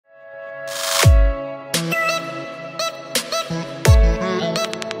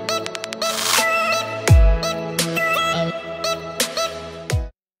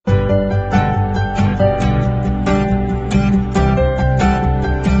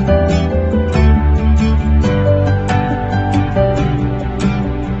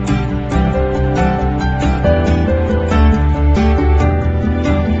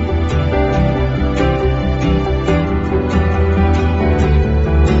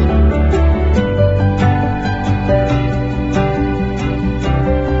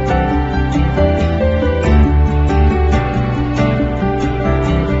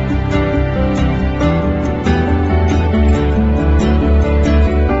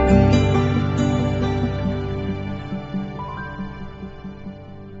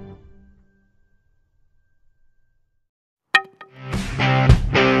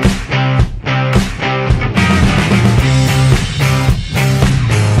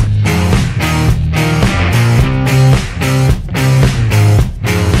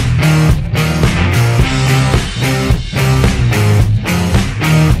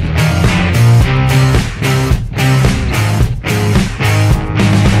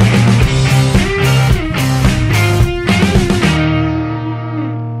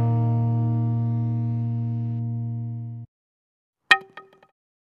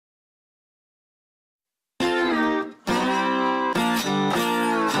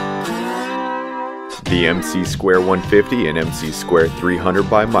the MC Square 150 and MC Square 300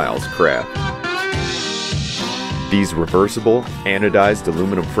 by Milescraft. These reversible, anodized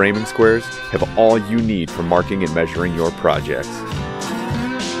aluminum framing squares have all you need for marking and measuring your projects.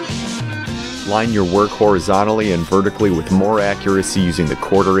 Line your work horizontally and vertically with more accuracy using the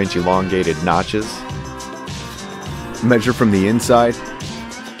 1/4 inch elongated notches. Measure from the inside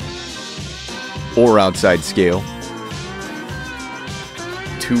or outside scale.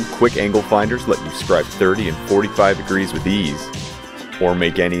 2 quick angle finders let you scribe 30 and 45 degrees with ease, or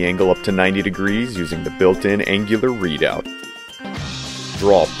make any angle up to 90 degrees using the built-in angular readout.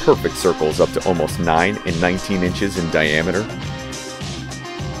 Draw perfect circles up to almost 9 and 19 inches in diameter.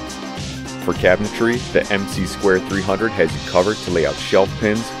 For cabinetry, the MC Square 300 has you covered to lay out shelf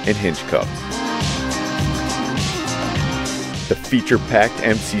pins and hinge cups. The feature-packed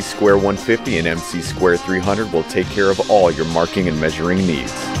MC Square 150 and MC Square 300 will take care of all your marking and measuring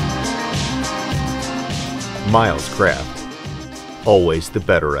needs. Milescraft, always the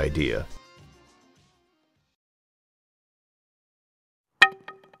better idea.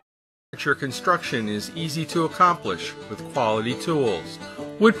 Furniture construction is easy to accomplish with quality tools.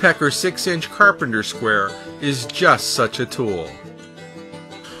 Woodpecker's 6-inch Carpenter Square is just such a tool.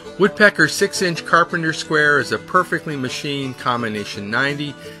 Woodpecker's 6-inch Carpenter Square is a perfectly machined combination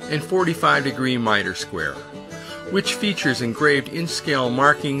 90 and 45 degree miter square, which features engraved inch-scale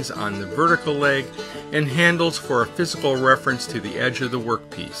markings on the vertical leg and handles for a physical reference to the edge of the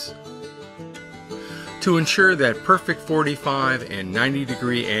workpiece, to ensure that perfect 45 and 90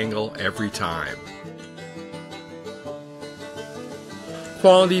 degree angle every time.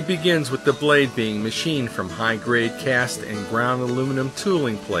 Quality begins with the blade being machined from high-grade cast and ground aluminum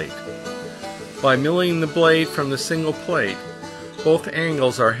tooling plate. By milling the blade from the single plate, both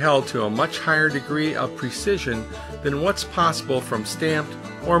angles are held to a much higher degree of precision than what's possible from stamped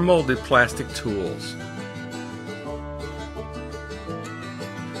or molded plastic tools.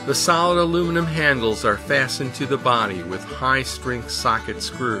 The solid aluminum handles are fastened to the body with high-strength socket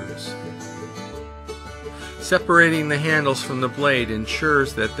screws. Separating the handles from the blade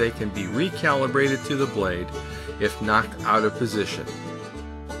ensures that they can be recalibrated to the blade if knocked out of position.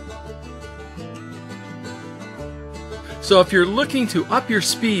 So if you're looking to up your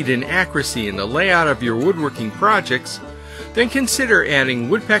speed and accuracy in the layout of your woodworking projects, then consider adding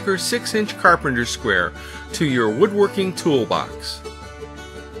Woodpecker's 6-inch Carpenter Square to your woodworking toolbox.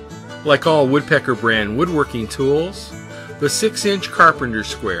 Like all Woodpecker brand woodworking tools, the 6-inch Carpenter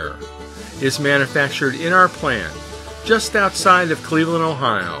Square is manufactured in our plant just outside of Cleveland,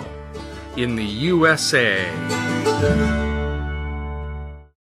 Ohio, in the USA.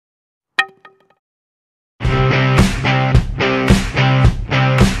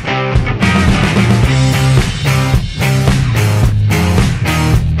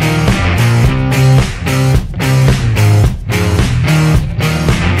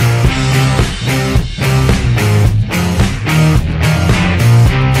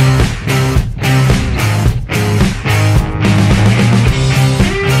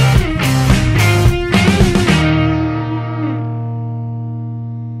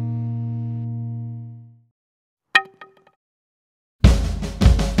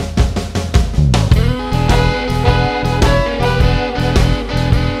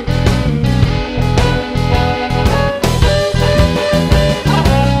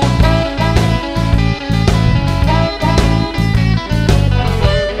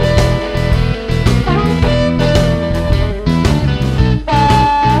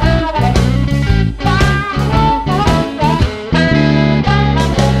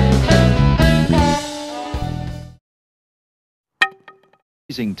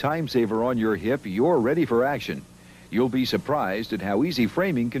 Time saver on your hip, you're ready for action. You'll be surprised at how easy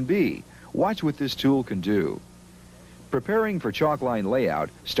framing can be. Watch what this tool can do. Preparing for chalk line layout,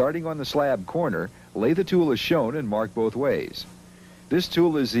 starting on the slab corner, lay the tool as shown and mark both ways. This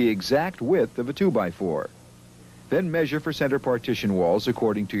tool is the exact width of a 2x4. Then measure for center partition walls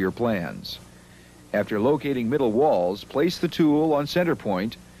according to your plans. After locating middle walls, place the tool on center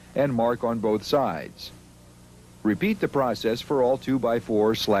point and mark on both sides. Repeat the process for all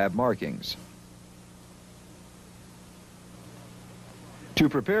 2x4 slab markings. To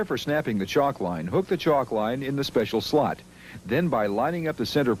prepare for snapping the chalk line, hook the chalk line in the special slot. Then by lining up the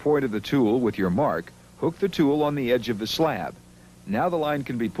center point of the tool with your mark, hook the tool on the edge of the slab. Now the line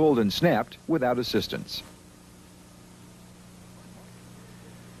can be pulled and snapped without assistance.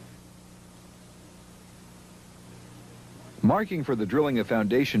 Marking for the drilling of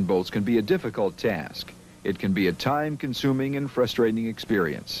foundation bolts can be a difficult task. It can be a time-consuming and frustrating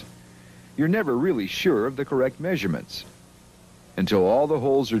experience. You're never really sure of the correct measurements until all the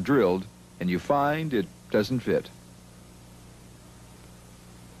holes are drilled and you find it doesn't fit.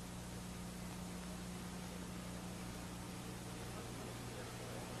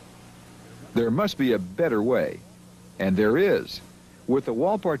 There must be a better way, and there is. With the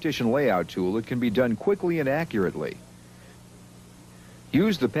wall partition layout tool, it can be done quickly and accurately.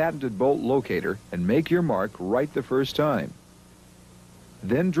 Use the patented bolt locator and make your mark right the first time.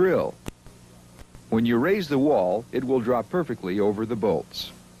 Then drill. When you raise the wall, it will drop perfectly over the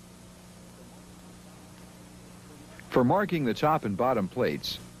bolts. For marking the top and bottom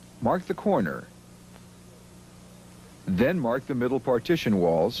plates, mark the corner. Then mark the middle partition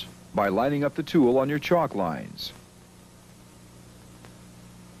walls by lining up the tool on your chalk lines.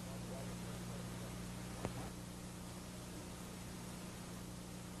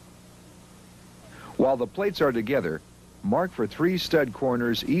 While the plates are together, mark for 3 stud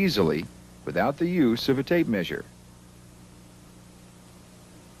corners easily without the use of a tape measure.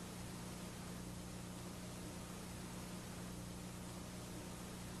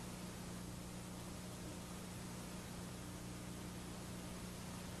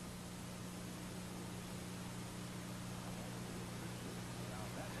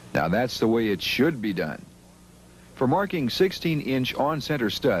 Now that's the way it should be done. For marking 16-inch on-center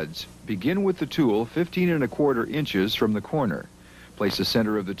studs, begin with the tool 15 1/4 inches from the corner. Place the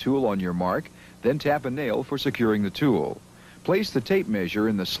center of the tool on your mark, then tap a nail for securing the tool. Place the tape measure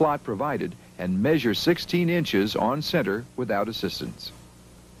in the slot provided and measure 16 inches on center without assistance.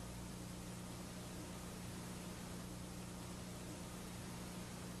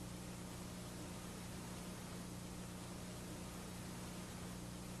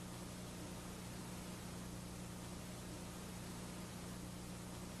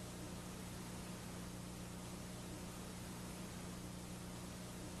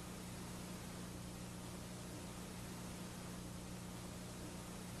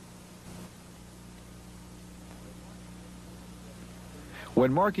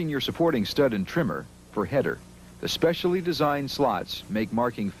 When marking your supporting stud and trimmer for header, the specially designed slots make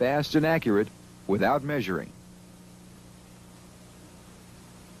marking fast and accurate without measuring.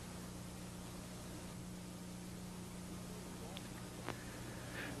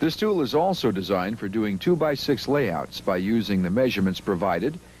 This tool is also designed for doing 2x6 layouts by using the measurements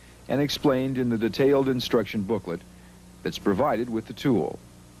provided and explained in the detailed instruction booklet that's provided with the tool.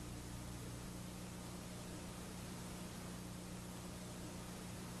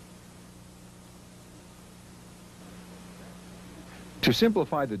 To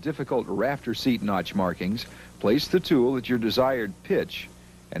simplify the difficult rafter seat notch markings, place the tool at your desired pitch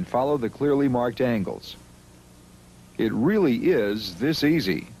and follow the clearly marked angles. It really is this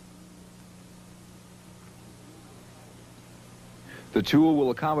easy. The tool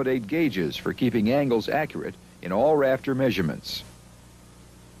will accommodate gauges for keeping angles accurate in all rafter measurements.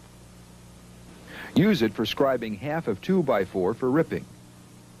 Use it for scribing half of 2x4 for ripping.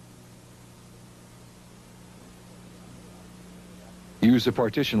 Use the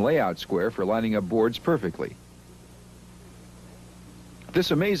partition layout square for lining up boards perfectly.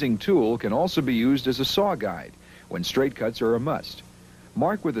 This amazing tool can also be used as a saw guide when straight cuts are a must.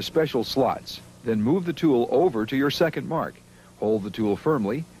 Mark with the special slots, then move the tool over to your second mark. Hold the tool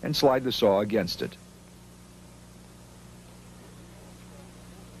firmly and slide the saw against it.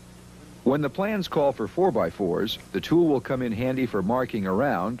 When the plans call for 4x4s, the tool will come in handy for marking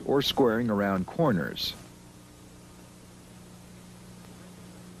around or squaring around corners.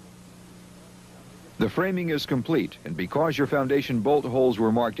 The framing is complete, and because your foundation bolt holes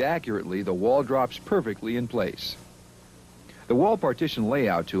were marked accurately, the wall drops perfectly in place. The wall partition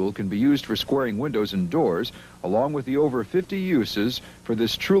layout tool can be used for squaring windows and doors, along with the over 50 uses for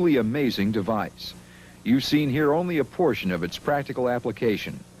this truly amazing device. You've seen here only a portion of its practical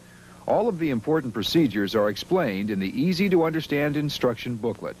application. All of the important procedures are explained in the easy-to-understand instruction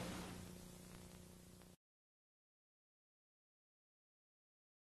booklet.